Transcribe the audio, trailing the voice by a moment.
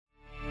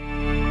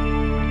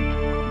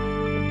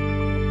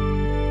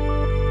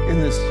In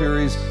this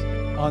series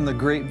on the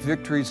great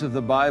victories of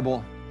the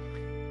Bible,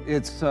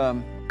 it's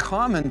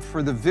common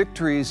for the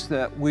victories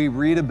that we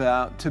read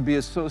about to be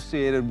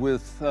associated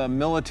with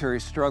military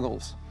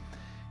struggles.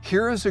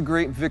 Here is a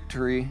great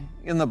victory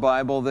in the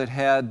Bible that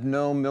had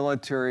no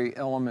military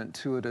element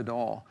to it at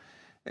all.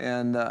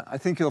 And I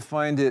think you'll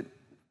find it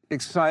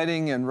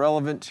exciting and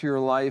relevant to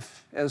your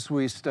life as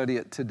we study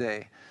it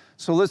today.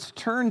 So let's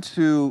turn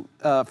to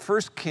 1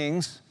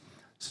 Kings,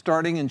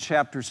 starting in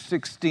chapter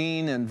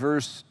 16 and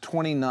verse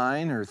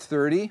 29 or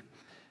 30,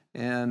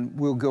 and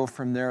we'll go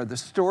from there. The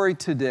story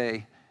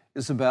today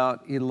is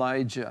about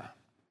Elijah.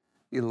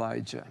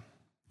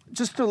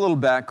 Just a little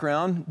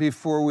background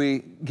before we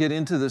get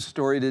into the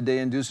story today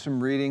and do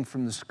some reading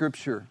from the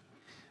scripture.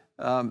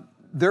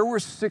 There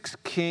were 6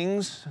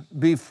 kings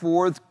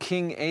before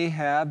King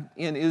Ahab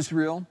in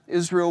Israel.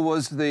 Israel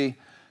was the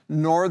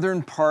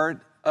northern part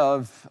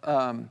of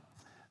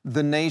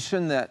the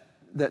nation that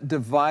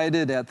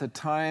divided at the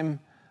time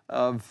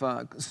of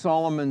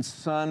Solomon's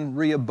son,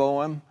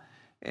 Rehoboam.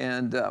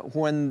 And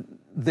when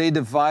they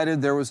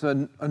divided, there was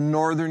a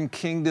northern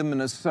kingdom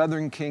and a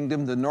southern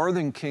kingdom. The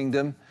northern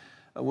kingdom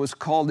was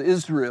called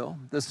Israel,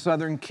 the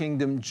southern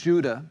kingdom,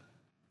 Judah.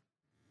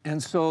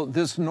 And so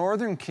this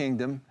northern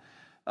kingdom,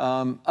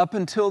 up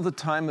until the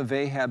time of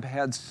Ahab,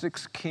 had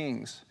 6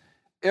 kings.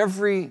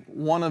 Every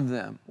one of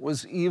them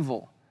was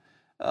evil.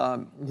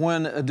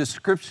 When a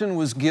description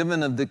was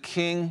given of the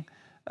king,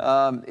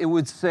 it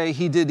would say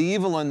he did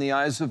evil in the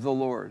eyes of the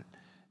Lord.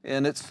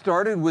 And it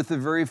started with the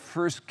very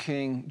first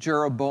king,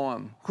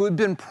 Jeroboam, who had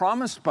been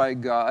promised by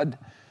God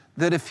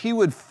that if he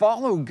would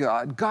follow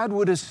God, God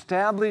would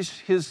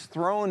establish his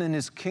throne and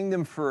his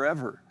kingdom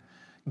forever,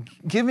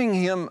 giving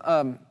him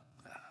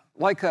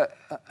like a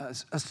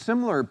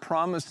similar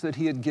promise that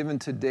he had given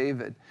to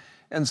David.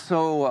 And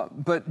so,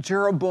 but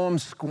Jeroboam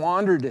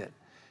squandered it.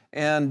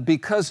 And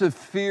because of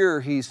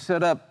fear, he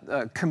set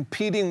up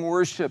competing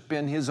worship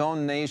in his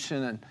own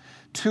nation and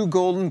 2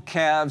 golden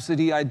calves that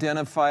he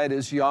identified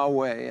as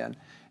Yahweh,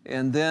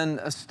 and then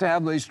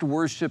established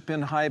worship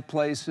in high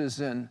places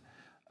and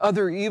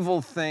other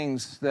evil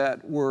things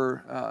that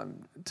were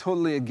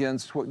totally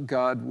against what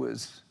God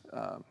was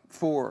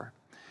for.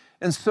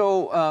 And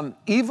so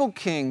evil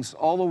kings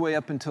all the way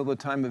up until the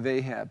time of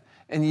Ahab.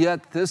 And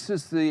yet this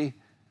is the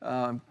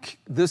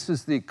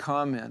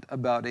comment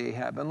about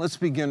Ahab. And let's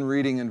begin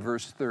reading in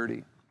verse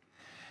 30.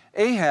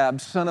 Ahab,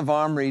 son of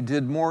Omri,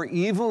 did more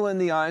evil in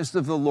the eyes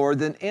of the Lord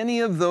than any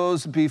of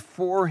those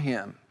before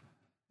him.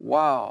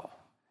 Wow.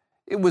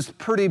 It was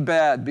pretty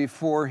bad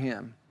before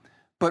him.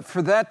 But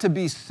for that to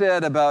be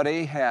said about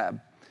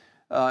Ahab,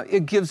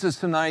 it gives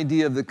us an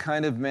idea of the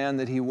kind of man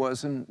that he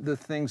was and the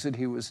things that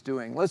he was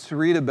doing. Let's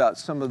read about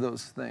some of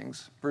those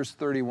things. Verse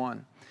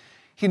 31.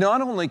 He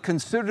not only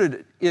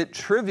considered it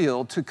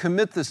trivial to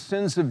commit the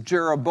sins of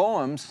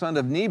Jeroboam, son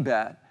of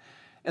Nebat,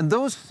 and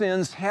those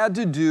sins had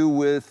to do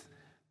with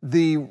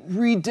the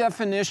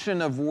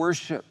redefinition of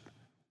worship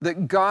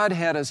that God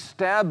had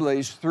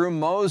established through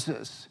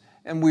Moses.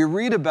 And we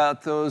read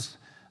about those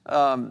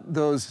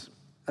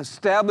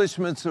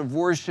establishments of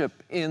worship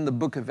in the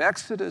book of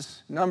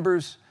Exodus,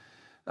 Numbers,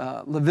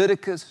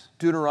 Leviticus,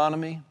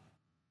 Deuteronomy.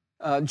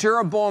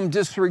 Jeroboam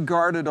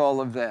disregarded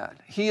all of that.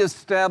 He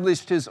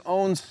established his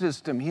own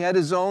system. He had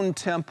his own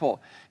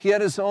temple. He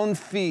had his own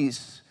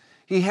feasts.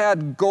 He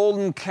had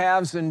golden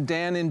calves in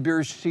Dan and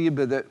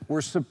Beersheba that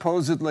were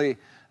supposedly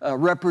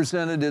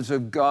representatives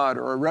of God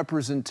or a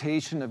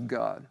representation of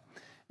God.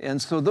 And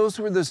so those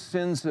were the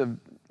sins of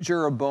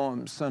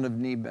Jeroboam, son of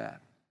Nebat.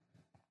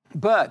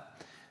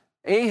 But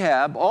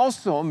Ahab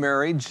also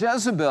married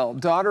Jezebel,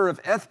 daughter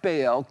of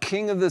Ethbaal,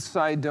 king of the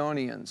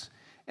Sidonians,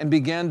 and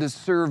began to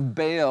serve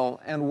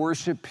Baal and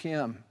worship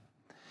him.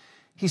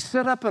 He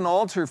set up an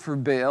altar for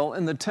Baal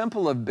in the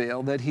temple of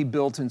Baal that he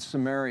built in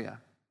Samaria.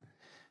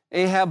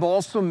 Ahab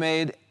also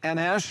made an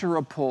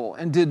Asherah pole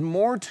and did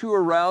more to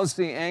arouse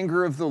the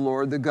anger of the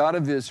Lord, the God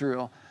of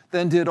Israel,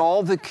 than did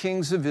all the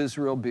kings of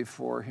Israel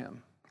before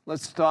him.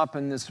 Let's stop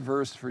in this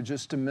verse for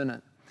just a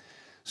minute.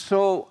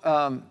 So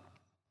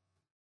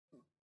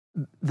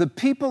the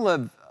people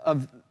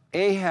of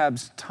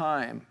Ahab's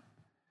time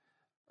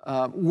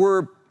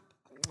were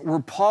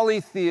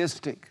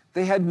polytheistic.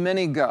 They had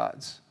many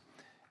gods.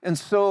 And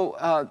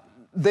so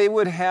they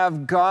would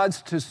have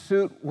gods to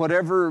suit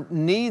whatever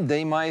need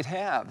they might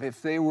have.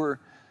 If they were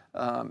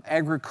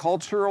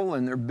agricultural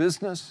in their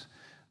business,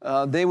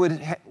 they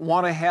would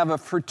want to have a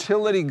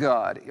fertility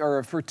god or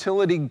a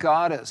fertility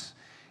goddess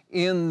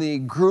in the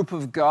group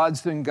of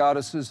gods and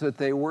goddesses that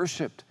they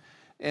worshiped.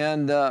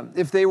 And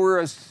if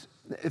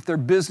their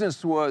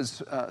business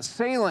was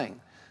sailing,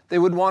 they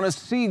would want a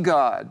sea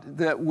god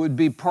that would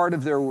be part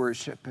of their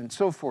worship and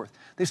so forth.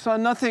 They saw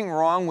nothing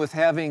wrong with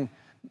having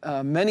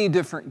many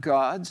different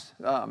gods,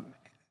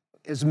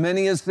 as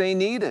many as they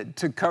needed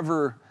to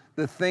cover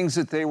the things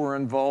that they were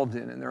involved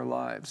in their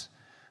lives.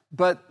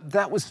 But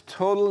that was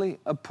totally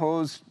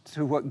opposed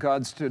to what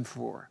God stood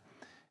for.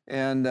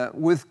 And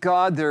with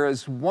God, there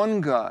is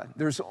one God.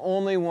 There's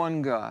only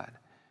one God.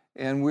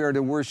 And we are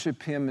to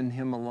worship him and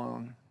him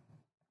alone.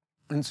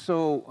 And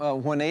so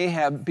when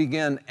Ahab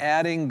began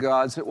adding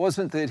gods, it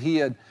wasn't that he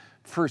had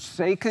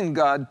forsaken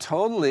God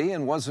totally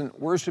and wasn't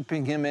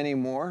worshiping him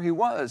anymore. He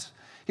was.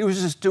 He was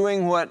just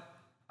doing what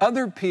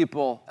other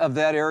people of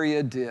that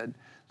area did.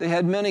 They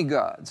had many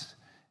gods.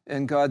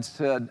 And God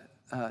said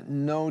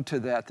no to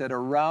that. That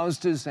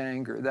aroused his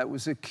anger. That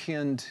was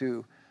akin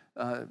to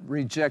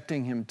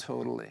rejecting him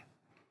totally.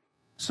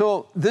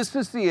 So this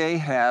is the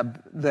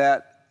Ahab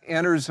that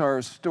enters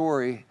our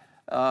story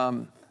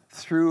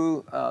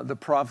through the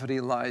prophet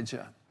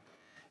Elijah.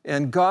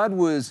 And God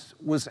was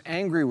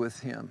angry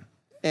with him.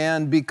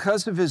 And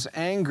because of his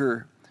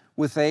anger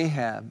with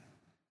Ahab,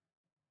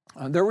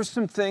 there were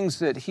some things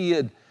that he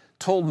had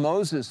told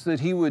Moses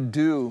that he would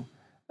do.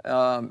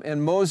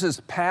 And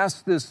Moses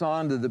passed this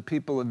on to the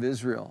people of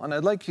Israel. And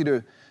I'd like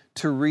you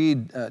to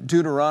read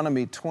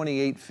Deuteronomy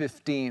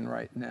 28:15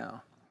 right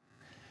now.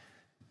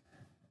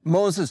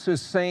 Moses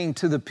is saying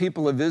to the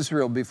people of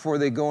Israel before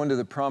they go into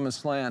the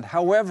promised land,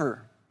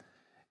 however,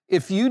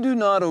 if you do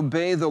not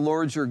obey the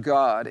Lord your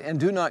God and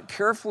do not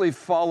carefully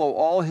follow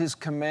all his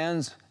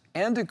commands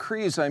and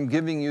decrees I'm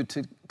giving you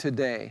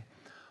today,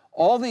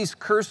 all these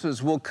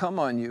curses will come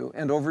on you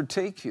and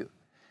overtake you.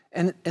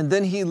 And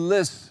then he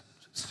lists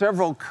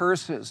several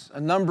curses,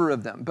 a number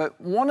of them. But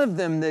one of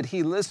them that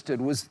he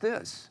listed was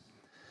this: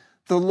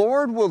 the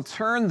Lord will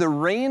turn the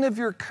rain of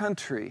your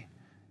country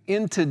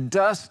into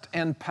dust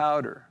and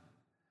powder.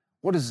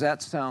 What does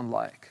that sound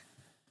like?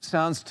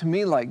 Sounds to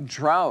me like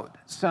drought.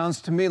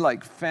 Sounds to me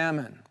like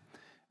famine.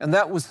 And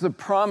that was the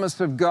promise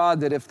of God,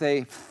 that if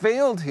they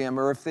failed him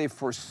or if they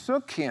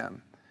forsook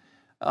him,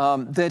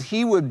 that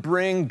he would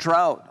bring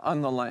drought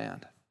on the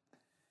land.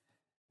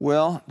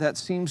 Well, that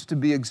seems to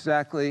be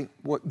exactly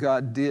what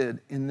God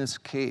did in this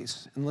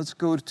case. And let's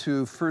go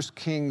to 1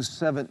 Kings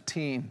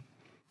 17,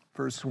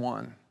 verse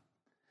 1.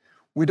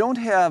 We don't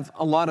have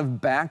a lot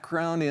of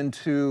background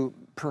into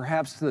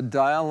perhaps the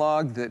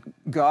dialogue that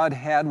God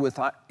had with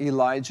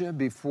Elijah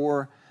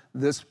before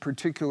this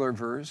particular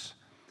verse.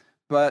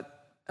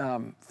 But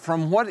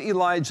from what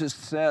Elijah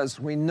says,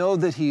 we know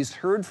that he's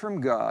heard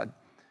from God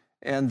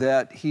and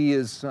that he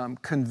is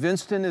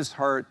convinced in his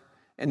heart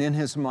and in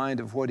his mind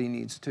of what he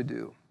needs to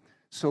do.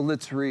 So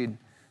let's read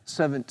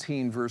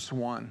 17, verse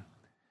 1.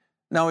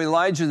 Now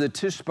Elijah the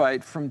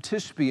Tishbite from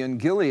Tishbe in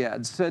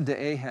Gilead said to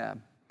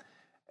Ahab,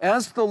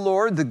 as the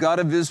Lord, the God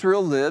of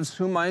Israel, lives,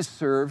 whom I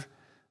serve,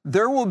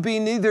 there will be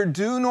neither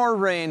dew nor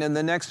rain in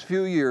the next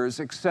few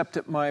years except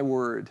at my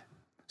word.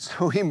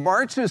 So he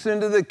marches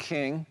into the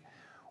king.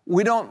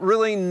 We don't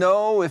really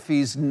know if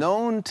he's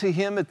known to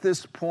him at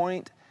this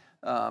point.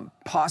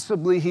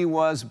 Possibly he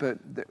was, but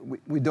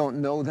we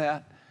don't know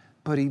that.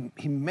 But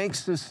he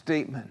makes this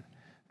statement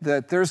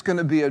that there's going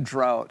to be a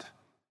drought,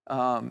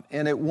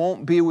 and it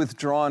won't be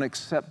withdrawn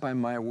except by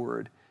my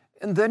word.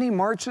 And then he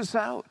marches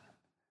out.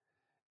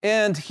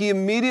 And he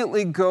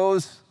immediately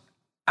goes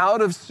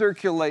out of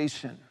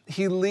circulation.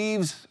 He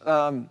leaves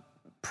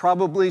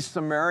probably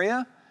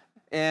Samaria,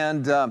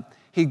 and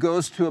he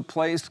goes to a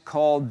place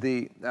called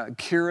the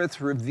Kerith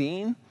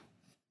Ravine,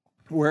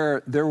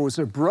 where there was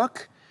a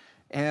brook,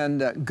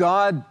 and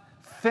God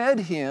fed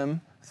him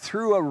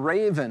through a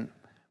raven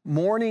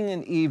morning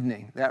and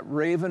evening. That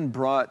raven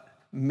brought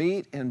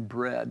meat and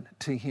bread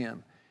to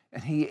him,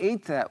 and he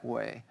ate that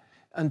way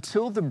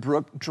until the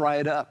brook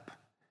dried up.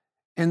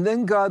 And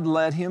then God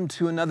led him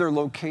to another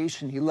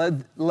location. He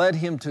led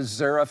him to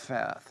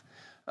Zarephath,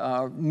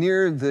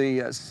 near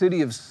the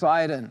city of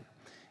Sidon.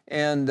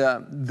 And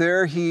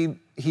there he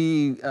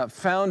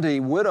found a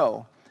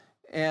widow,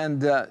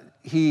 and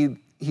he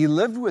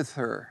lived with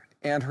her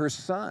and her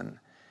son.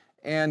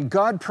 And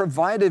God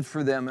provided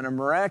for them in a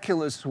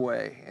miraculous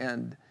way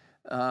and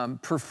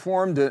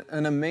performed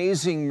an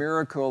amazing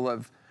miracle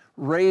of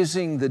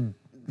raising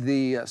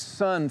the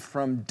son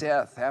from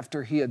death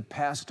after he had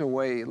passed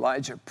away.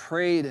 Elijah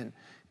prayed and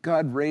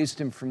God raised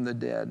him from the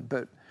dead.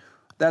 But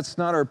that's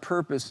not our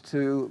purpose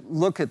to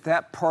look at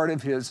that part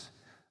of his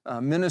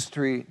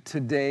ministry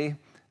today,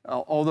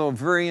 although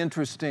very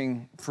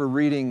interesting for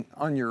reading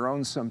on your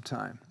own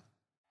sometime.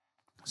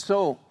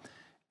 So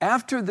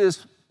after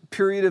this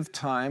period of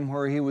time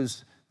where he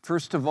was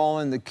first of all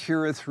in the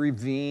Kerith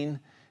Ravine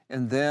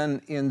and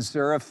then in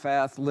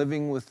Zarephath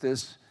living with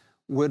this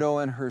widow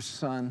and her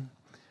son,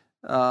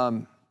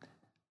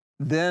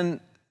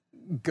 then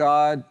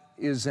God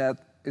is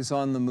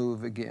on the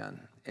move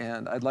again.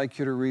 And I'd like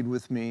you to read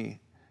with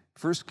me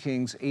 1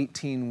 Kings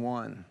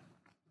 18:1.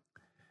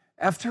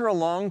 After a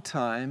long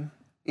time,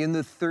 in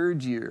the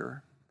third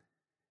year,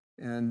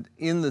 and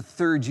in the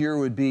third year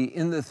would be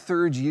in the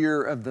third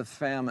year of the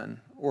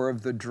famine or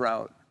of the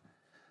drought,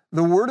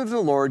 the word of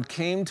the Lord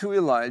came to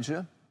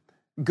Elijah,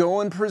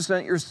 go and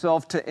present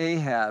yourself to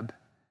Ahab,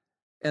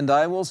 and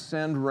I will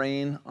send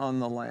rain on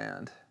the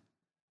land.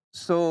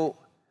 So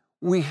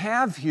we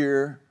have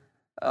here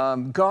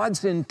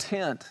God's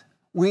intent.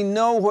 We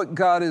know what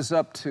God is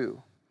up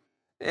to.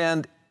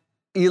 And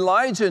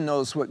Elijah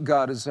knows what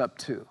God is up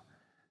to.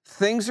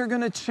 Things are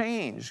going to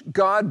change.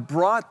 God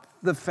brought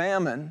the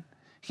famine.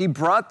 He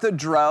brought the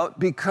drought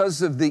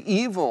because of the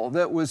evil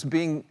that was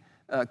being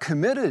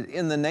committed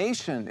in the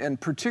nation, and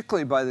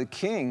particularly by the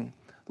king,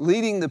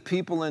 leading the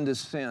people into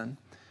sin.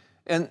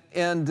 And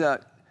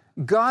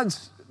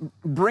God's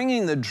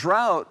bringing the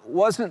drought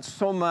wasn't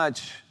so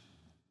much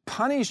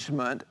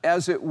punishment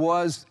as it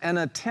was an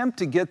attempt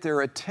to get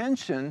their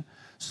attention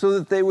so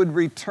that they would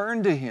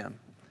return to him.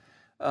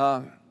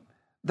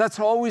 That's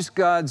always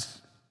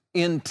God's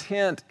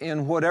intent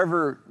in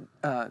whatever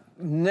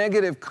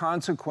negative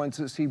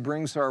consequences he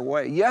brings our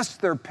way. Yes,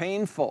 they're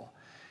painful,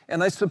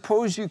 and I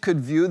suppose you could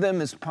view them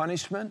as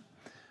punishment,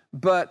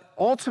 but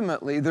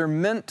ultimately they're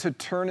meant to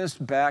turn us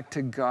back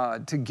to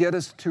God, to get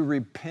us to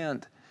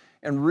repent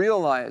and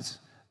realize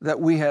that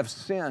we have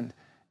sinned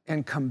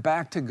and come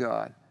back to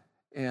God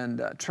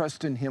and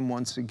trust in him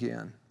once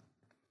again.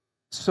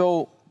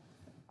 So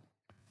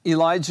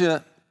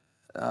Elijah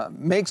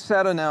makes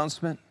that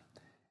announcement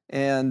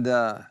and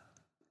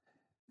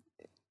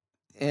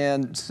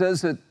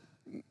says that,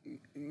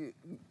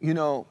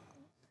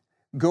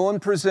 go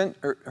and present,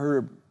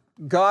 or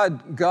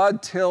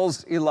God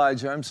tells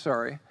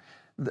Elijah,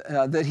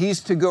 that he's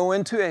to go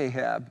into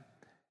Ahab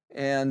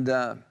and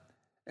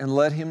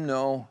let him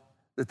know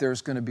that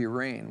there's going to be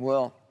rain.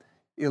 Well,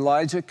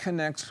 Elijah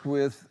connects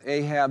with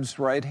Ahab's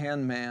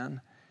right-hand man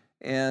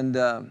and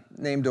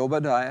named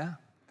Obadiah.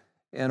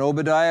 And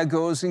Obadiah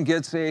goes and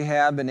gets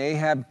Ahab, and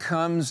Ahab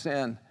comes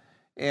and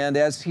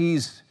as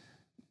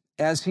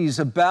he's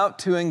about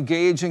to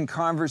engage in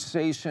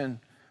conversation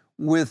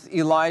with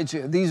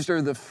Elijah, these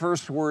are the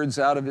first words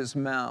out of his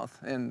mouth.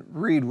 And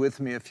read with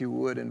me, if you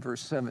would, in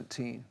verse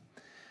 17.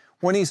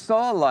 When he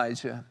saw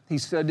Elijah, he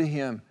said to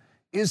him,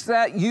 "Is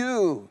that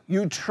you,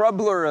 you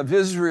troubler of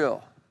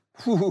Israel?"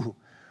 Whew,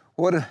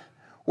 what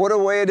a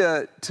way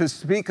to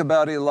speak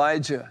about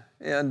Elijah.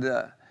 And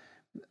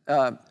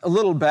a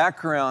little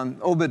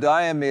background,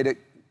 Obadiah made it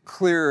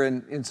clear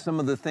in some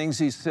of the things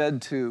he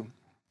said to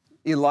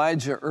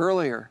Elijah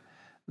earlier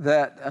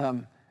that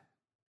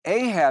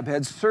Ahab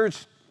had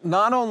searched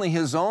not only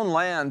his own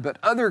land, but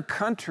other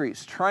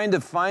countries trying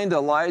to find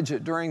Elijah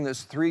during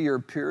this 3-year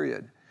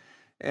period.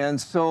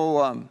 And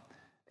so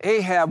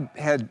Ahab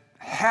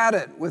had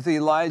it with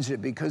Elijah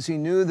because he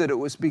knew that it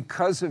was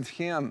because of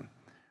him,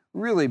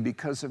 really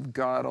because of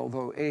God,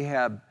 although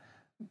Ahab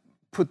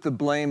put the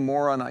blame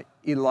more on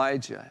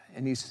Elijah.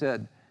 And he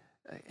said,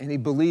 and he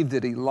believed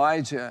that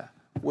Elijah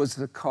was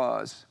the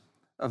cause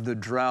of the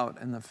drought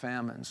and the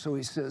famine. So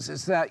he says,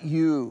 "Is that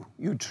you,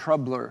 you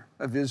troubler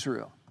of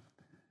Israel?"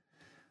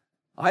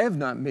 "I have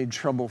not made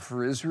trouble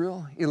for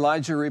Israel,"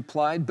 Elijah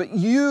replied, "but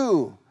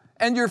you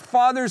and your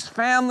father's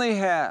family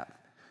have.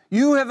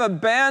 You have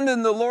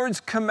abandoned the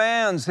Lord's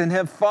commands and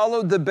have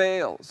followed the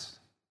Baals."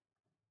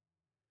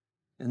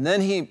 And then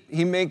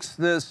he makes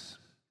this,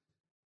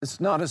 it's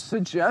not a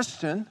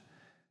suggestion.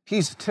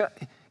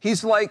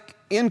 He's like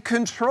in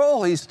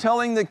control. He's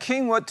telling the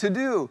king what to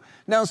do.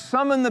 "Now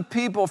summon the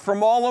people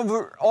from all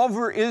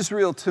over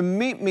Israel to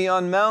meet me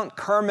on Mount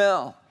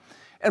Carmel,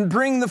 and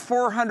bring the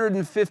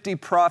 450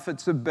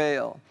 prophets of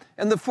Baal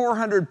and the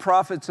 400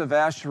 prophets of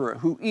Asherah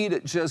who eat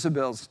at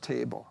Jezebel's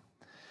table."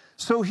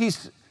 So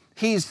he's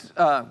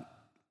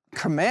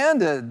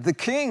commanded the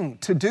king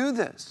to do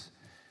this.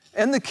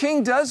 And the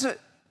king does it.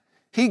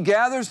 He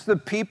gathers the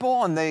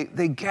people, and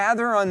they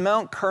gather on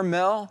Mount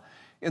Carmel,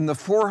 and the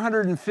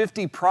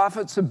 450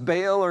 prophets of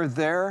Baal are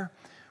there.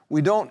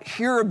 We don't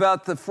hear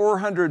about the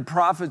 400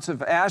 prophets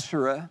of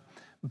Asherah,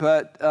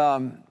 but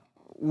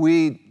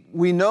we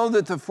know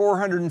that the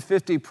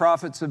 450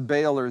 prophets of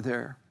Baal are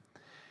there.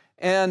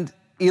 And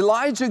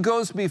Elijah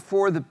goes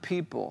before the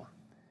people,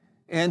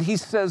 and he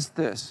says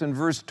this in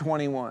verse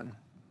 21.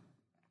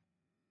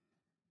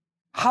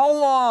 "How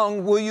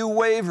long will you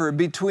waver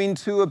between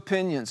two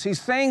opinions?"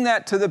 He's saying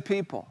that to the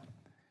people.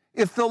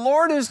 "If the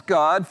Lord is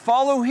God,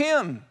 follow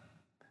him.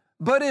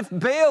 But if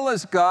Baal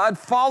is God,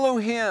 follow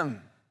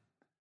him."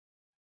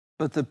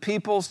 But the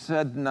people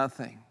said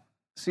nothing.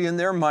 See, in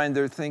their mind,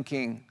 they're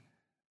thinking,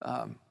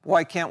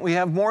 why can't we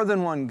have more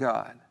than one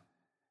God?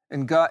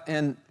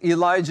 And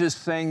Elijah's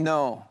saying,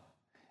 no.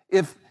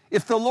 If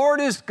the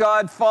Lord is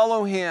God,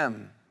 follow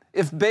him.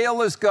 If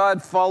Baal is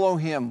God, follow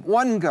him.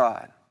 One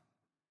God.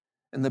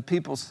 And the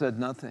people said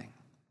nothing.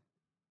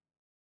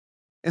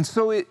 And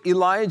so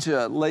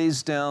Elijah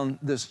lays down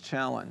this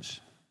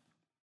challenge.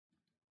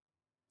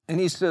 And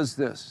he says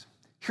this,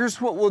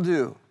 "Here's what we'll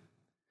do.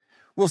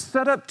 We'll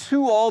set up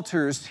 2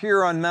 altars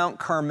here on Mount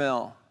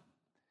Carmel.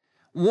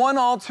 One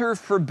altar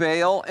for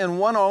Baal and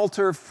one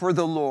altar for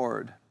the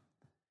Lord.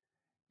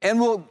 And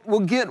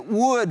we'll get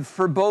wood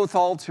for both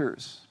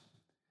altars.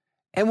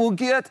 And we'll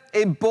get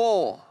a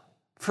bull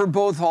for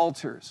both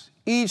altars.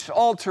 Each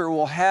altar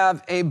will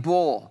have a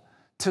bull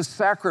to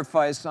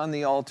sacrifice on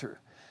the altar.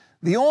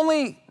 The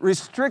only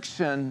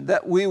restriction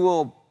that we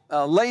will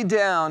lay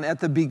down at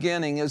the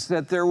beginning is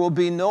that there will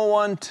be no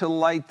one to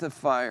light the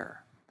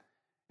fire."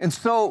 And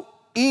so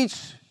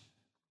each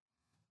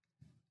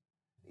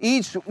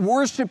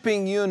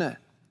worshiping unit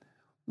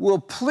will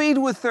plead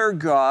with their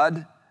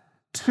God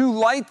to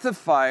light the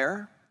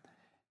fire,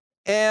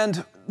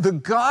 and the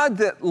God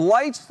that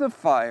lights the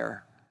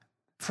fire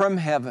from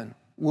heaven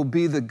will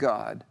be the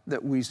God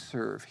that we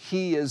serve.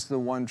 He is the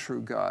one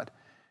true God.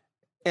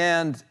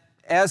 And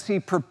as he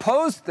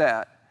proposed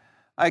that,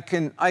 I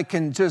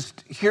can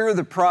just hear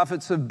the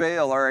prophets of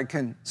Baal, or I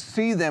can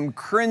see them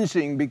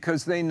cringing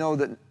because they know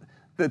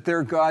that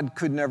their God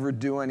could never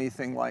do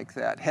anything like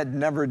that, had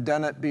never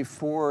done it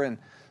before, and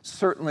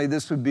certainly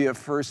this would be a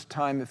first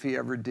time if he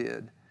ever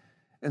did.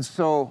 And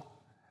so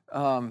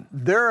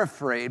they're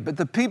afraid, but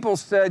the people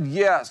said,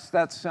 yes,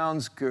 that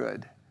sounds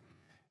good.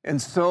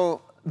 And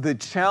so the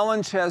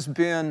challenge has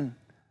been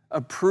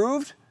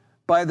approved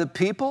by the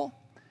people,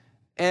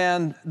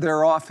 and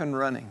they're off and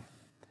running.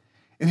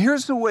 And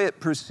here's the way it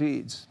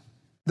proceeds.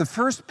 The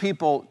first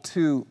people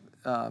to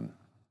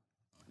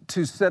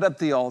set up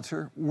the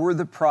altar were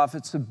the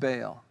prophets of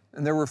Baal,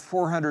 and there were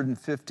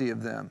 450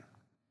 of them.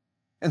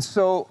 And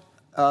so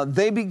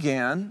they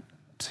began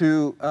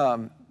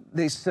to,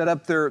 they set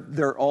up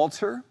their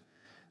altar.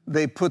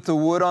 They put the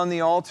wood on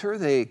the altar.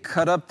 They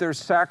cut up their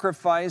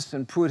sacrifice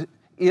and put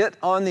it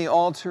on the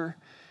altar.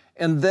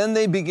 And then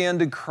they began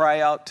to cry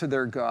out to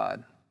their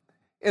God.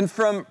 And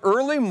from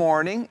early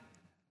morning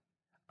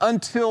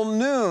until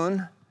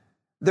noon,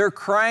 they're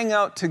crying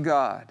out to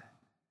God.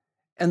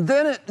 And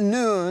then at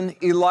noon,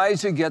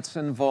 Elijah gets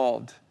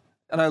involved.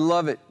 And I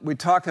love it. We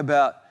talk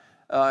about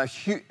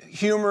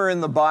humor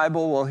in the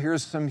Bible. Well,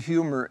 here's some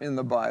humor in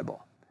the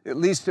Bible. At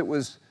least it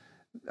was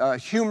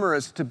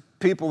humorous to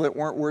people that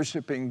weren't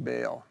worshiping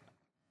Baal.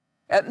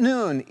 At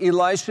noon,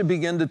 Elisha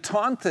began to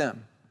taunt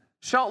them.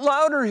 Shout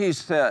louder, he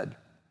said.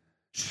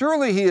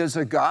 Surely he is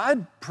a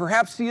god.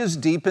 Perhaps he is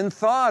deep in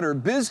thought or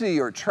busy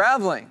or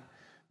traveling.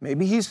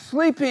 Maybe he's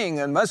sleeping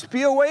and must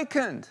be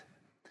awakened.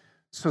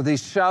 So they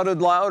shouted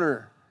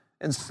louder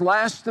and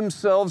slashed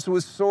themselves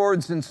with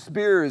swords and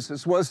spears,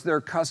 as was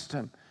their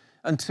custom,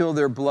 until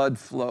their blood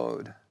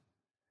flowed.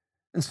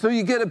 And so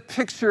you get a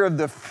picture of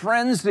the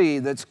frenzy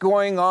that's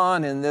going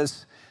on in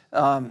this,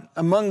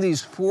 among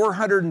these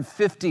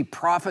 450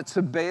 prophets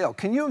of Baal.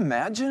 Can you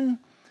imagine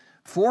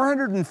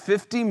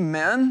 450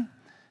 men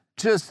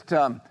just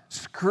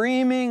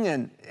screaming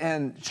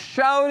and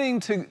shouting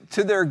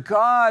to their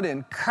God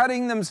and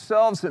cutting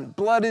themselves, and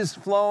blood is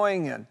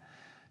flowing, and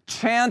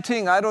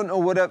chanting? I don't know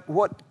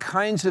what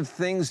kinds of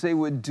things they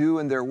would do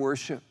in their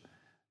worship,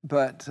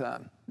 but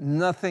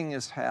nothing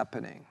is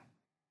happening.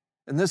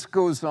 And this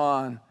goes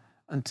on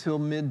until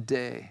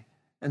midday,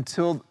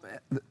 until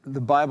the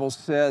Bible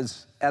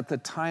says at the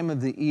time of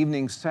the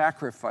evening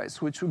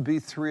sacrifice, which would be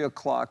 3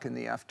 o'clock in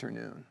the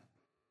afternoon.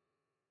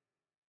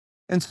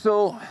 And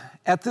so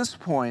at this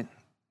point,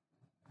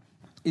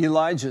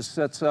 Elijah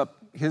sets up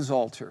his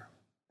altar.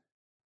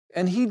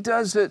 And he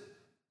does it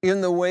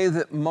in the way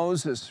that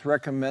Moses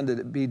recommended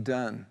it be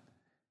done.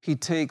 He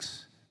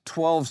takes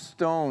 12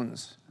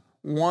 stones,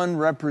 one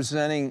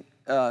representing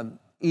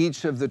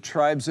each of the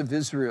tribes of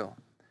Israel.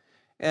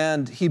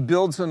 And he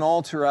builds an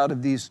altar out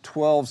of these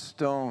 12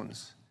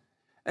 stones.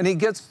 And he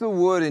gets the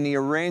wood and he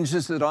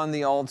arranges it on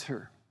the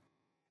altar.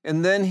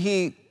 And then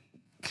he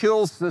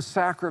kills the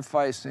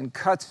sacrifice and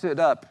cuts it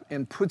up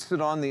and puts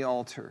it on the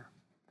altar.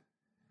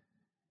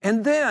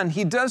 And then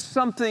he does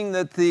something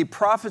that the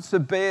prophets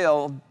of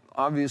Baal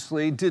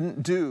obviously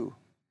didn't do.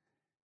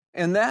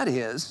 And that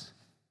is,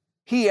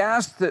 he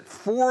asked that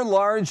 4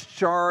 large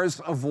jars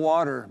of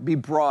water be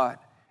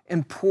brought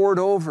and poured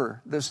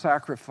over the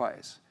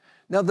sacrifice.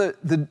 Now,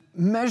 the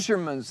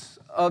measurements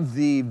of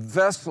the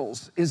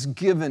vessels is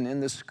given in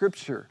the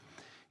scripture.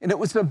 And it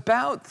was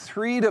about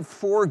 3 to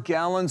 4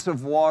 gallons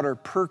of water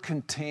per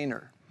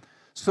container.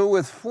 So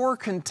with 4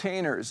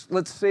 containers,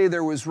 let's say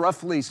there was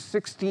roughly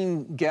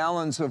 16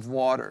 gallons of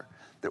water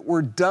that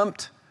were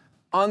dumped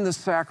on the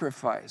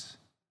sacrifice.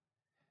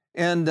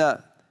 And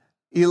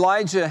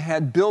Elijah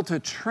had built a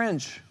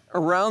trench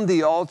around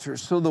the altar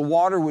so the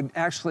water would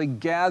actually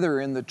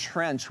gather in the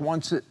trench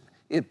once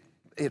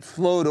it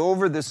flowed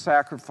over the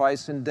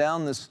sacrifice and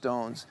down the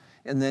stones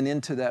and then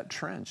into that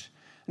trench.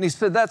 And he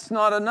said, that's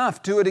not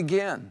enough, do it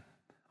again.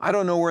 I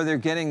don't know where they're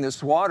getting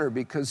this water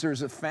because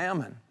there's a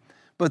famine.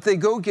 But they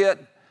go get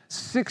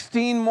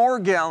 16 more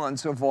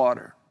gallons of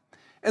water,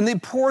 and they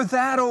pour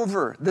that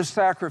over the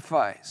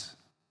sacrifice.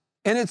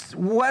 And it's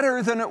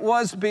wetter than it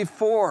was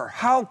before.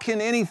 How can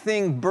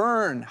anything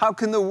burn? How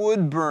can the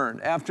wood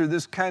burn after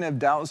this kind of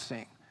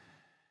dousing?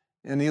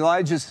 And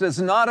Elijah says,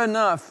 not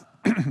enough.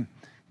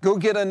 Go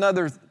get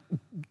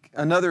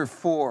another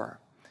 4.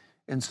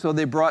 And so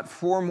they brought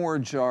 4 more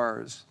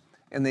jars,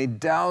 and they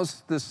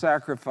doused the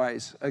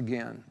sacrifice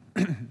again.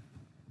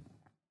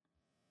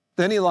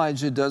 Then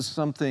Elijah does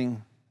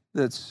something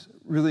that's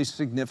really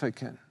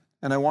significant,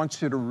 and I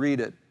want you to read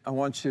it. I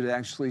want you to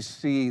actually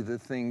see the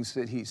things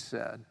that he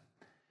said.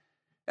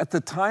 At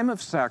the time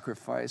of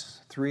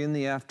sacrifice, 3 in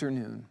the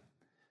afternoon,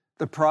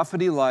 the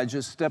prophet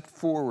Elijah stepped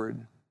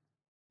forward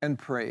and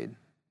prayed.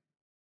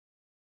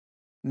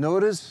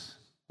 Notice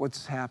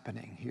what's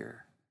happening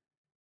here.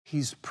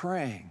 He's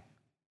praying.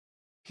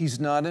 He's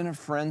not in a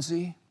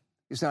frenzy.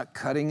 He's not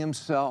cutting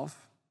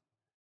himself.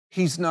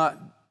 He's not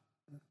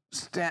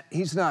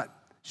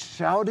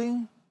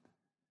shouting.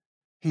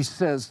 He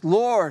says,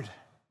 Lord,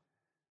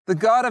 the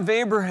God of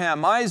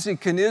Abraham,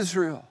 Isaac, and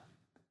Israel.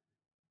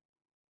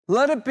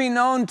 Let it be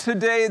known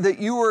today that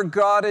you are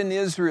God in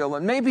Israel.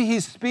 And maybe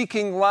he's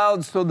speaking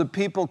loud so the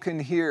people can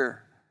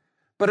hear.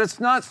 But it's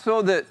not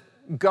so that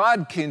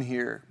God can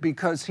hear,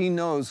 because he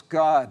knows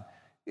God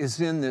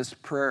is in this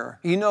prayer.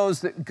 He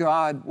knows that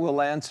God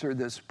will answer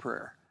this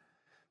prayer.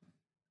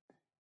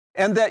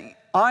 And that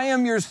I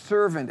am your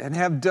servant and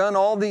have done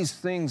all these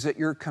things at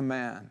your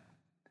command.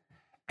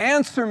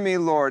 Answer me,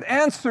 Lord,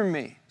 answer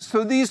me,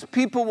 so these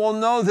people will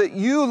know that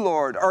you,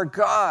 Lord, are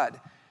God,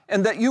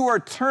 and that you are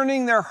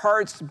turning their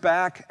hearts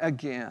back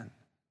again.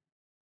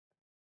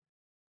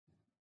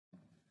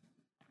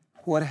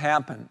 What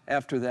happened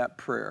after that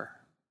prayer?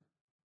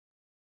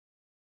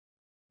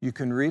 You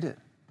can read it.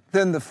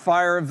 Then the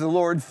fire of the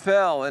Lord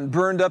fell and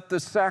burned up the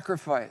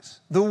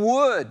sacrifice, the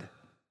wood,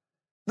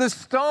 the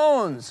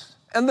stones,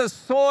 and the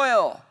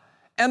soil,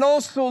 and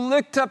also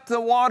licked up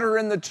the water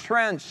in the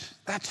trench.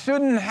 That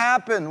shouldn't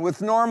happen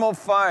with normal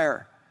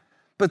fire.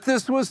 But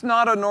this was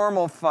not a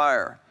normal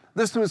fire.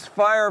 This was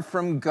fire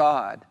from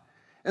God.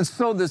 And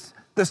so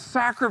the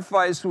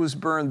sacrifice was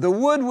burned. The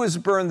wood was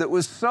burned that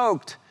was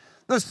soaked.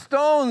 The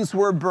stones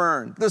were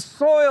burned. The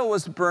soil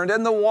was burned.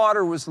 And the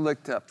water was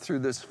licked up through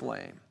this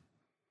flame.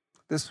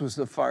 This was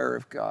the fire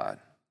of God.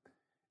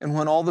 And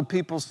when all the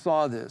people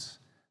saw this,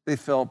 they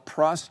fell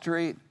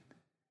prostrate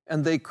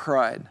and they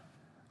cried,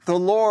 "The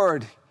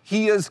Lord,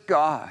 he is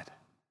God.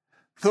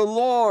 The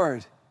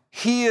Lord,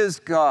 he is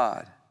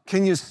God."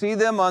 Can you see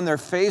them on their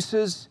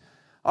faces,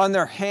 on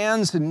their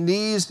hands and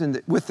knees, and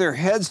with their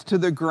heads to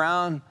the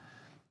ground,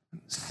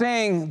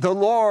 saying, "The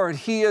Lord,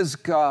 he is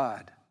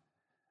God"?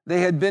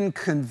 They had been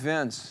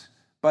convinced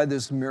by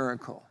this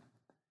miracle.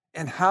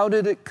 And how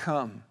did it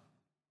come?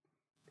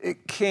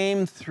 It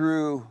came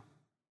through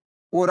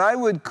what I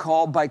would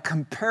call, by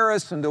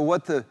comparison to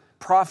what the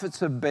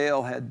prophets of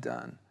Baal had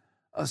done,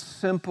 a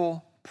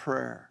simple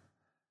prayer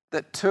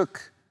that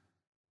took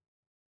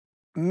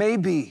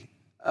maybe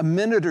a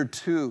minute or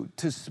two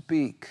to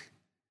speak,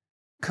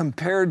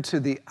 compared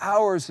to the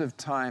hours of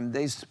time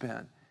they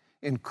spent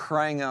in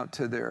crying out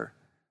to their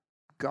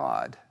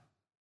God,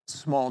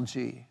 small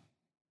g.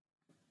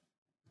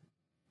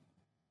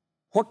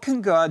 What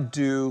can God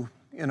do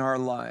in our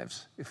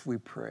lives if we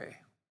pray?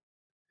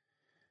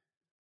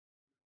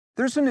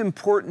 There's an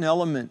important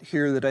element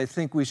here that I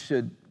think we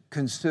should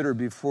consider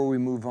before we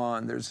move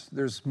on.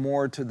 There's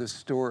more to the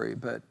story,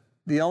 but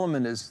the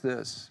element is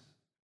this.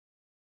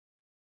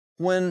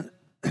 When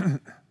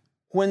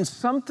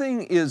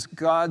something is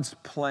God's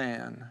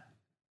plan,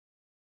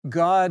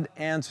 God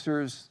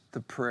answers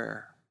the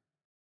prayer.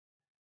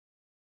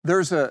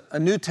 There's a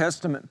New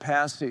Testament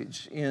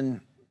passage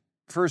in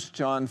 1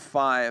 John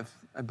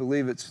 5, I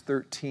believe it's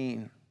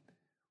 13,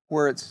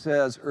 where it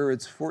says, or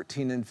it's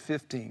 14 and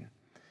 15,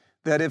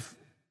 that if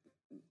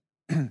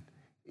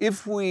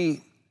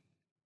we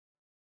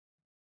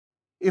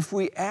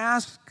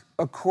ask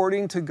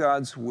according to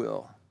God's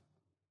will,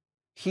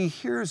 he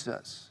hears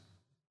us.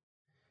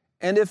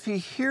 And if he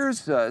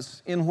hears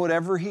us in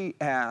whatever he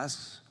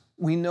asks,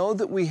 we know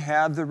that we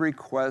have the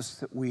request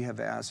that we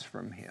have asked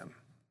from him.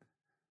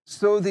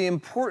 So the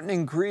important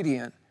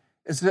ingredient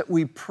is that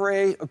we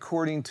pray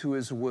according to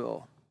his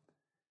will.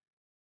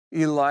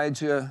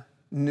 Elijah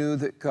knew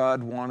that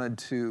God wanted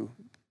to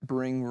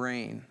bring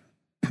rain.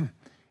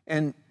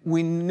 And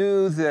we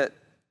knew that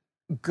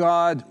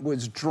God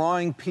was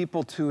drawing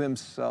people to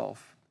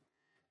himself.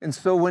 And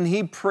so when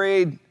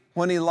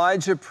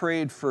Elijah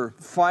prayed for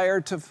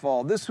fire to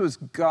fall, this was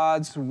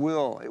God's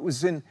will.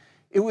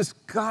 It was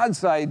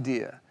God's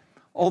idea.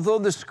 Although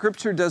the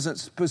scripture doesn't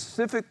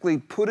specifically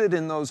put it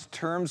in those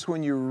terms,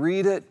 when you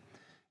read it,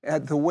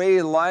 at the way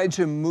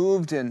Elijah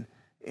moved and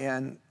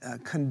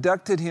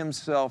conducted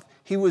himself,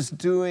 he was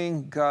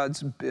doing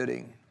God's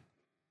bidding.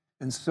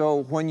 And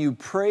so when you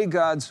pray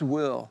God's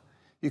will,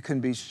 you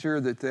can be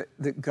sure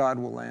that God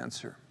will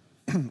answer.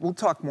 We'll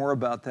talk more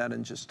about that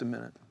in just a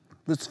minute.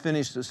 Let's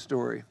finish the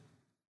story.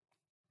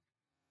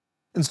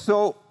 And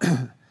so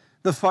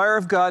the fire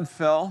of God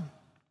fell,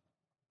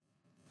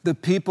 the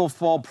people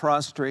fall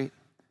prostrate,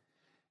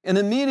 and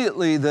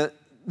immediately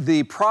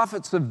the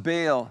prophets of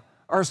Baal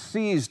are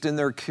seized and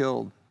they're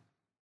killed.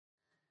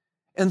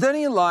 And then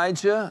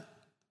Elijah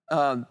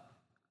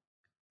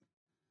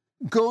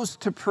goes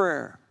to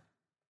prayer.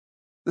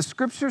 The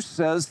scripture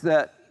says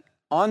that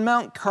on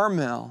Mount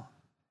Carmel,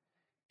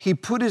 he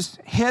put his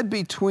head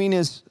between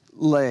his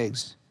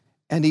legs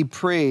and he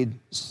prayed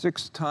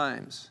 6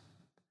 times.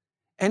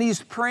 And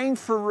he's praying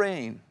for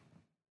rain.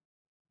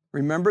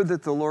 Remember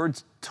that the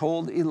Lord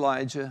told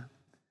Elijah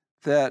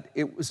that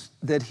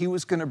he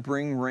was going to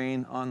bring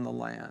rain on the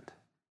land.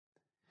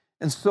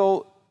 And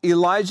so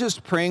Elijah's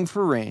praying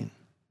for rain.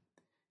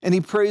 And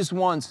he prays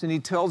once and he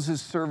tells his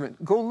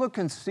servant, "Go look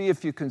and see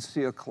if you can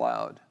see a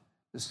cloud."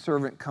 The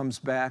servant comes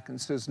back and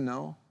says,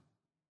 "No."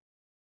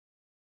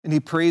 And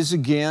he prays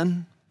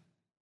again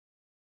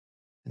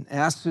and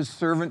asks his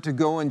servant to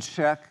go and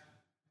check.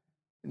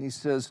 And he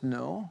says,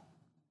 "No."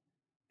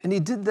 And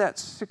he did that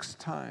 6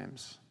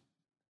 times.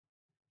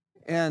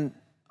 And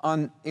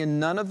In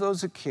none of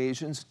those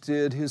occasions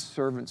did his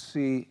servant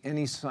see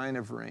any sign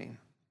of rain.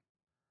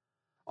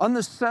 On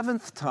the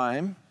seventh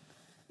time,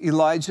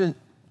 Elijah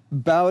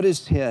bowed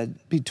his head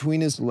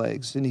between his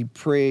legs and he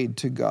prayed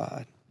to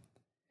God.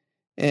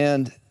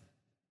 And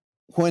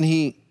when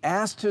he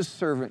asked his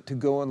servant to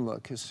go and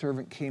look, his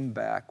servant came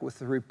back with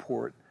the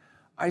report,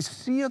 I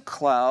see a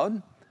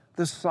cloud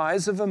the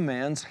size of a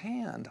man's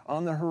hand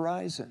on the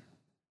horizon.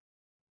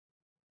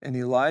 And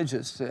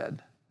Elijah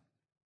said,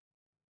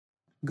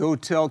 go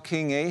tell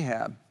King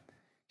Ahab,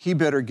 he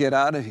better get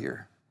out of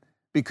here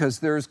because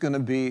there's going to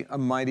be a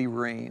mighty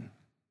rain.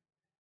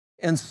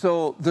 And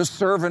so the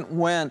servant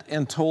went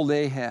and told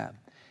Ahab.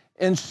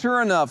 And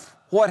sure enough,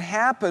 what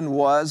happened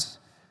was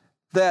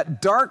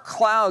that dark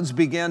clouds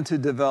began to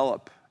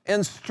develop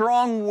and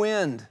strong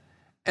wind,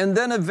 and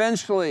then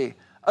eventually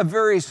a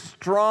very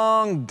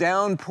strong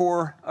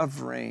downpour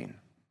of rain.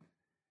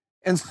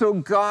 And so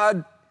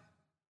God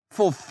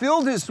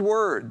fulfilled his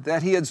word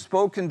that he had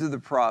spoken to the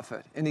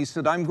prophet. And he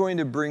said, I'm going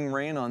to bring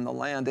rain on the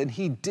land. And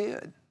he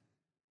did.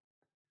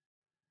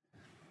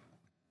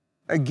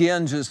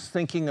 Again, just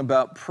thinking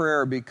about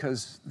prayer,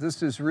 because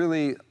this is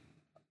really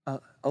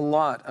a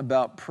lot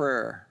about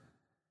prayer.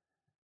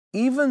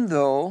 Even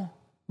though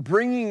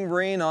bringing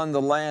rain on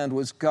the land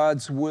was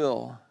God's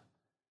will,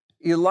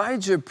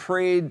 Elijah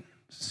prayed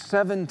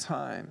 7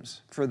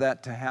 times for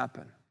that to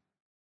happen.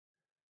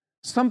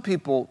 Some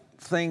people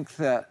think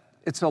that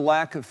it's a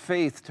lack of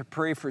faith to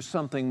pray for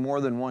something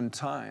more than one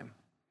time.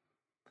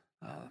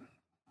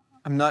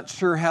 I'm not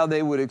sure how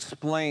they would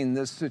explain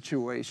this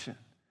situation.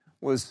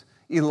 Was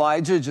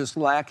Elijah just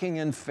lacking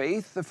in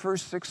faith the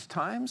first 6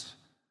 times?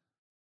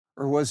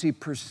 Or was he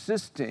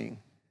persisting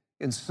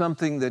in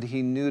something that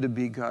he knew to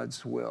be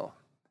God's will?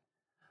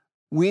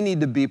 We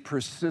need to be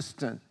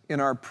persistent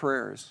in our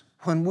prayers.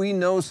 When we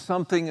know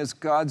something is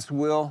God's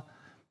will,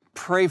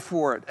 pray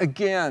for it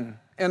again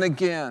and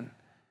again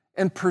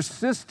and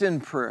persist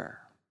in prayer.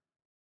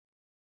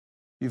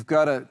 You've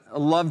got a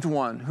loved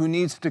one who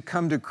needs to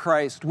come to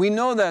Christ. We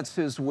know that's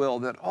his will,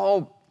 that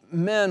all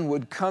men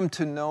would come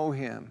to know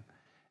him.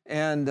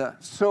 And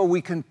so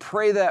we can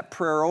pray that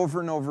prayer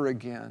over and over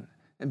again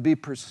and be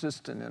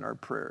persistent in our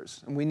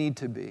prayers. And we need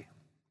to be.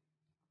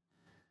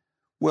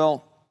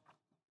 Well,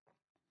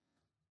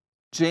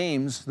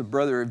 James, the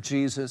brother of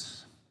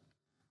Jesus,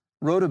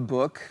 wrote a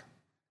book,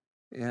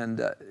 and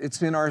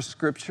it's in our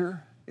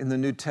scripture in the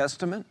New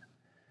Testament.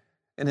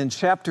 And in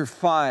chapter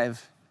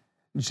 5,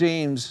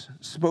 James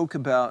spoke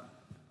about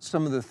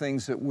some of the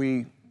things that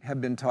we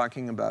have been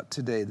talking about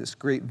today, this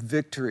great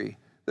victory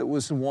that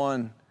was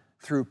won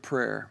through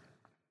prayer.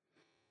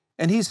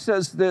 And he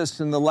says this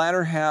in the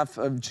latter half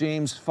of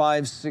James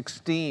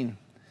 5:16,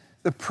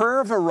 the prayer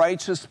of a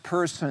righteous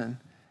person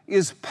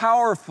is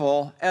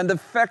powerful and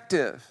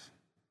effective.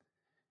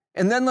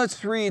 And then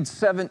let's read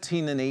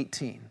 17 and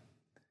 18.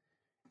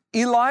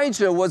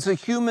 Elijah was a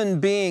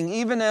human being,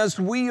 even as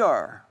we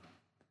are.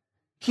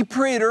 He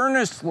prayed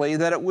earnestly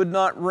that it would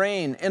not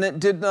rain, and it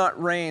did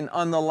not rain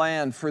on the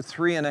land for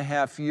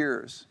 3.5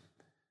 years.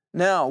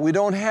 Now, we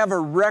don't have a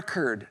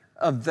record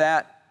of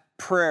that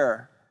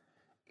prayer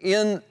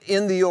in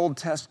the Old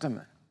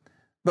Testament,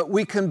 but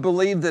we can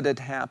believe that it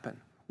happened.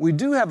 We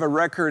do have a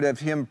record of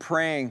him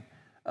praying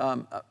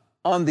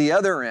on the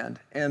other end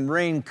and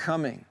rain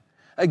coming.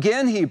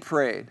 Again he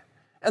prayed,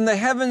 and the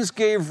heavens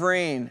gave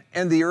rain,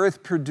 and the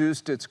earth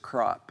produced its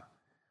crop.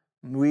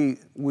 We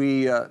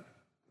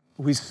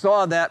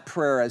saw that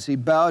prayer as he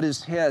bowed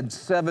his head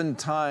 7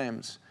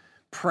 times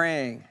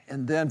praying,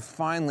 and then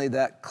finally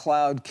that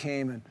cloud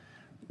came and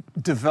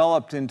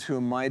developed into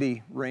a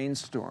mighty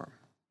rainstorm.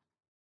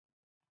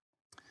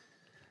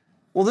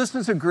 Well, this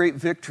is a great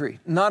victory.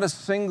 Not a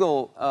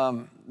single,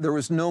 there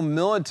was no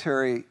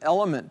military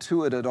element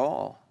to it at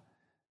all.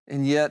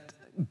 And yet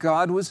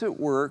God was at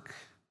work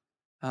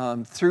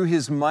through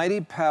his mighty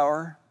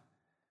power,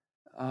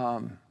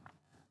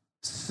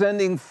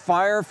 sending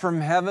fire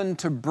from heaven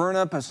to burn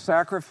up a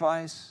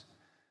sacrifice,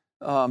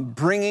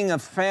 bringing a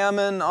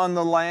famine on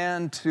the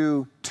land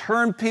to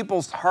turn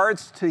people's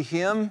hearts to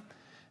him.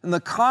 And the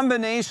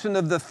combination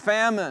of the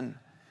famine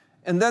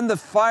and then the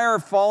fire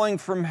falling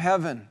from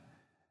heaven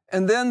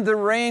and then the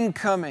rain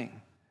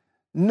coming,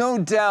 no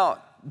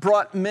doubt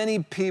brought many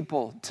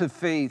people to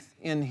faith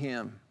in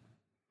him.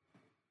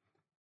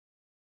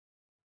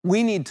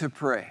 We need to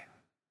pray.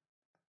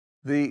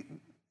 The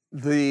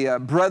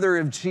brother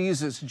of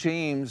Jesus,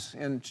 James,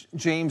 in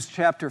James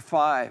chapter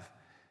 5,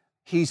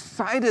 he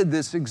cited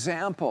this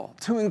example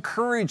to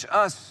encourage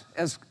us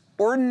as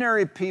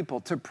ordinary people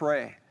to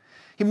pray.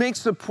 He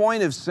makes the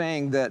point of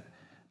saying that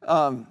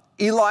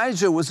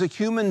Elijah was a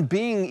human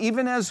being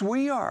even as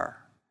we are.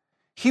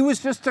 He was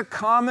just a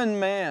common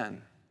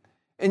man.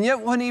 And yet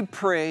when he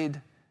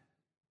prayed,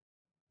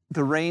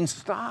 the rain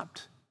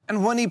stopped.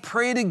 And when he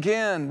prayed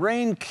again,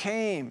 rain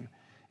came.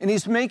 And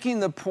he's making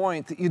the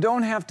point that you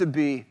don't have to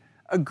be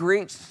a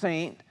great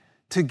saint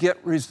to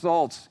get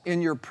results in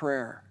your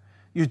prayer.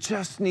 You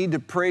just need to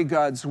pray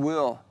God's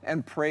will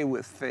and pray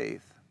with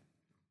faith.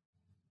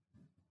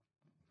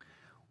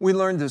 We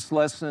learned this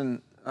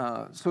lesson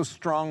so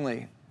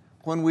strongly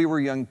when we were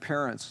young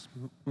parents,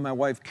 my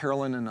wife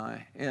Carolyn and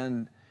I.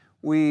 And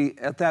we,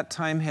 at that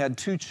time, had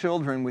 2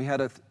 children. We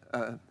had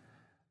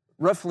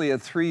roughly a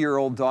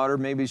 3-year-old daughter,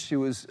 maybe she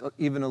was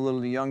even a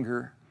little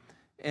younger,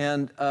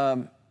 and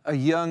a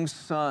young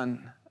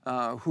son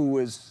who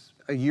was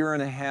a year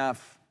and a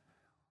half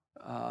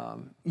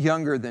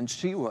younger than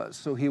she was.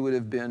 So he would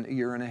have been a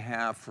year and a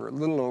half or a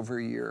little over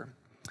a year.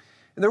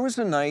 And there was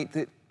a night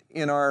that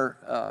in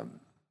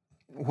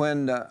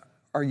when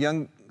our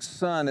young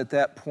son at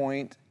that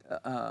point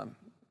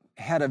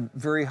had a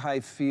very high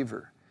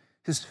fever.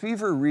 His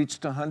fever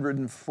reached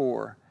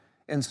 104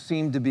 and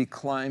seemed to be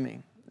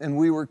climbing, and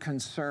we were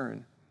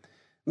concerned.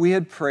 We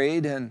had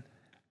prayed, and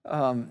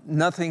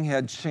nothing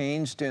had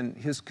changed in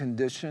his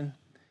condition,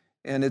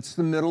 and it's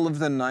the middle of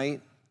the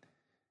night,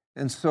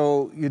 and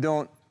so you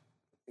don't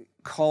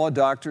call a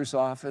doctor's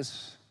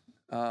office.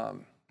 But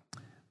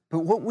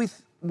what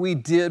we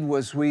did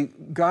was we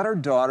got our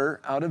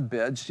daughter out of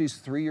bed. She's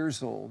 3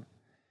 years old.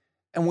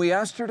 And we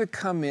asked her to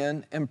come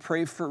in and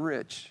pray for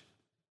Rich.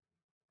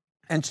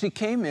 And she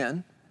came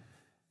in,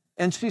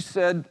 and she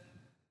said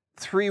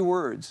 3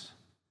 words.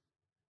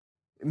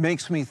 It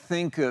makes me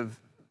think of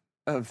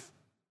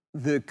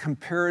the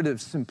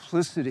comparative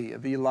simplicity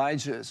of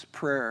Elijah's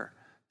prayer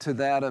to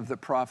that of the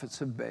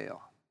prophets of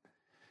Baal.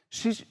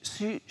 She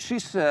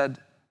said,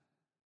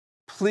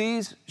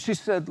 please, she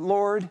said,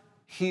 Lord,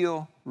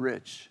 heal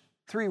Rich.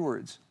 3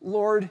 words,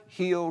 Lord,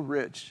 heal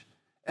Rich.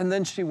 And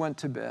then she went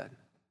to bed.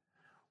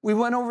 We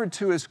went over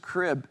to his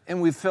crib,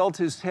 and we felt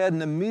his head,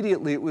 and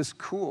immediately it was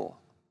cool.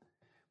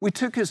 We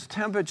took his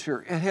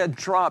temperature. It had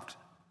dropped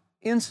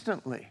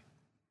instantly.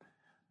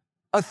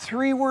 A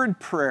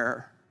 3-word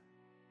prayer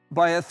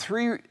by a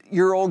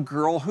 3-year-old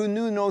girl who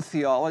knew no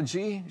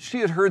theology. She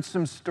had heard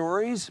some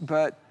stories,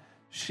 but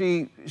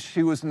she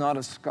was not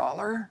a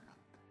scholar.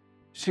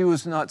 She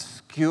was not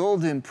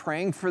skilled in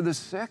praying for the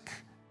sick,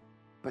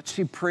 but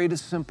she prayed a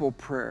simple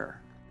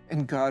prayer,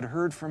 and God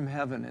heard from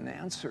heaven and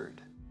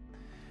answered.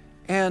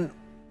 And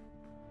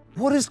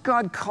what is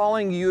God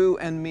calling you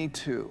and me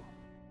to?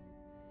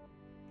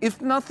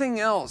 If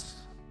nothing else,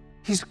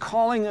 He's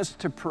calling us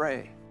to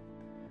pray.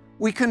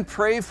 We can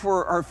pray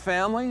for our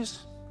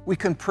families. We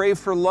can pray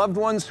for loved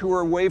ones who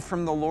are away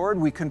from the Lord.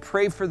 We can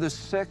pray for the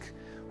sick.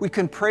 We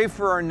can pray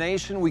for our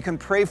nation. We can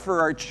pray for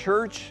our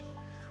church.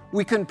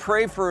 We can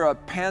pray for a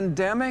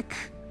pandemic.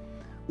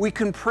 We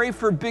can pray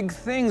for big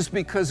things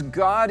because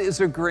God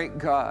is a great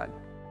God.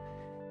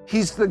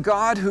 He's the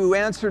God who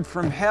answered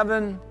from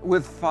heaven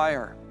with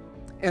fire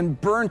and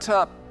burnt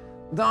up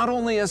not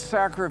only a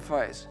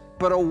sacrifice,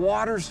 but a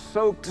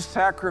water-soaked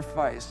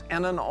sacrifice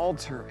and an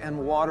altar and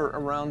water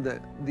around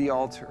the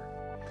altar.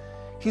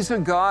 He's a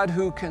God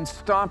who can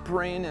stop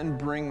rain and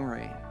bring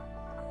rain.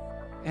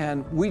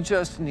 And we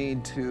just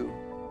need to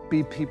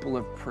be people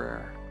of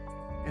prayer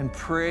and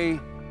pray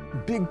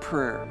big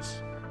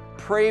prayers.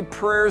 Pray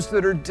prayers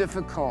that are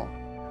difficult.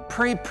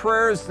 Pray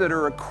prayers that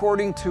are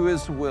according to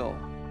His will.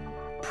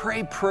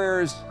 Pray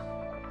prayers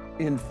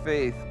in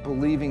faith,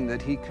 believing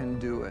that He can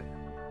do it.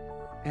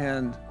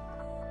 And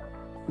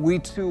we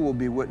too will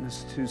be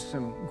witness to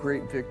some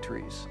great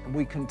victories. And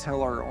we can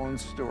tell our own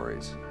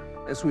stories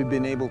as we've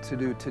been able to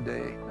do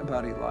today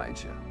about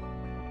Elijah.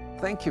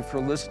 Thank you for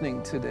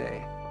listening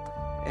today.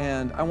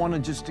 And I want to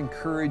just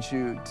encourage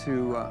you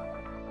to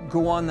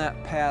go on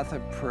that path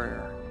of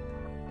prayer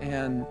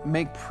and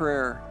make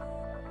prayer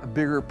a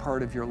bigger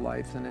part of your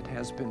life than it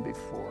has been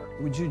before.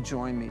 Would you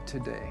join me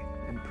today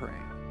in praying?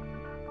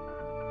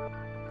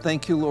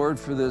 Thank you, Lord,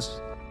 for this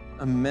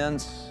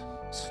immense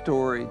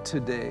story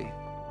today.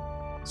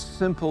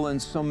 Simple in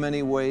so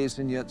many ways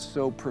and yet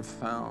so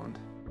profound.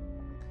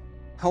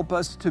 Help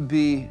us to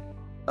be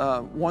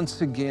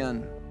once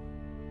again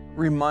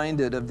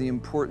reminded of the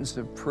importance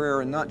of prayer,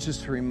 and not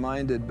just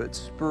reminded, but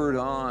spurred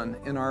on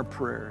in our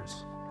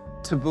prayers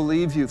to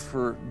believe You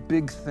for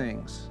big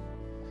things,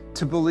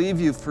 to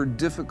believe You for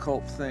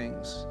difficult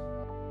things,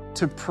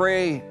 to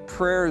pray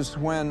prayers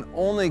when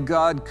only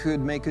God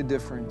could make a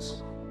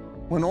difference,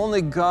 when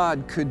only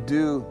God could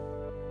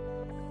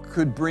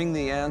bring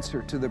the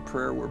answer to the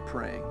prayer we're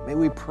praying. May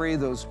we pray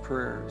those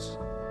prayers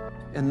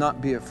and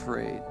not be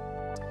afraid.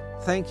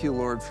 Thank You,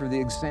 Lord, for the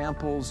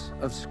examples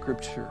of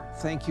Scripture.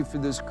 Thank You for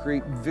this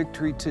great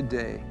victory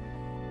today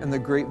and the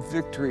great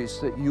victories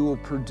that You will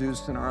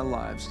produce in our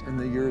lives in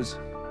the years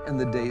and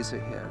the days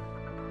ahead.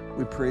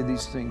 We pray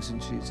these things in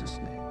Jesus'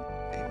 name.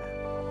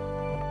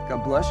 Amen.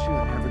 God bless you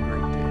and have a great day.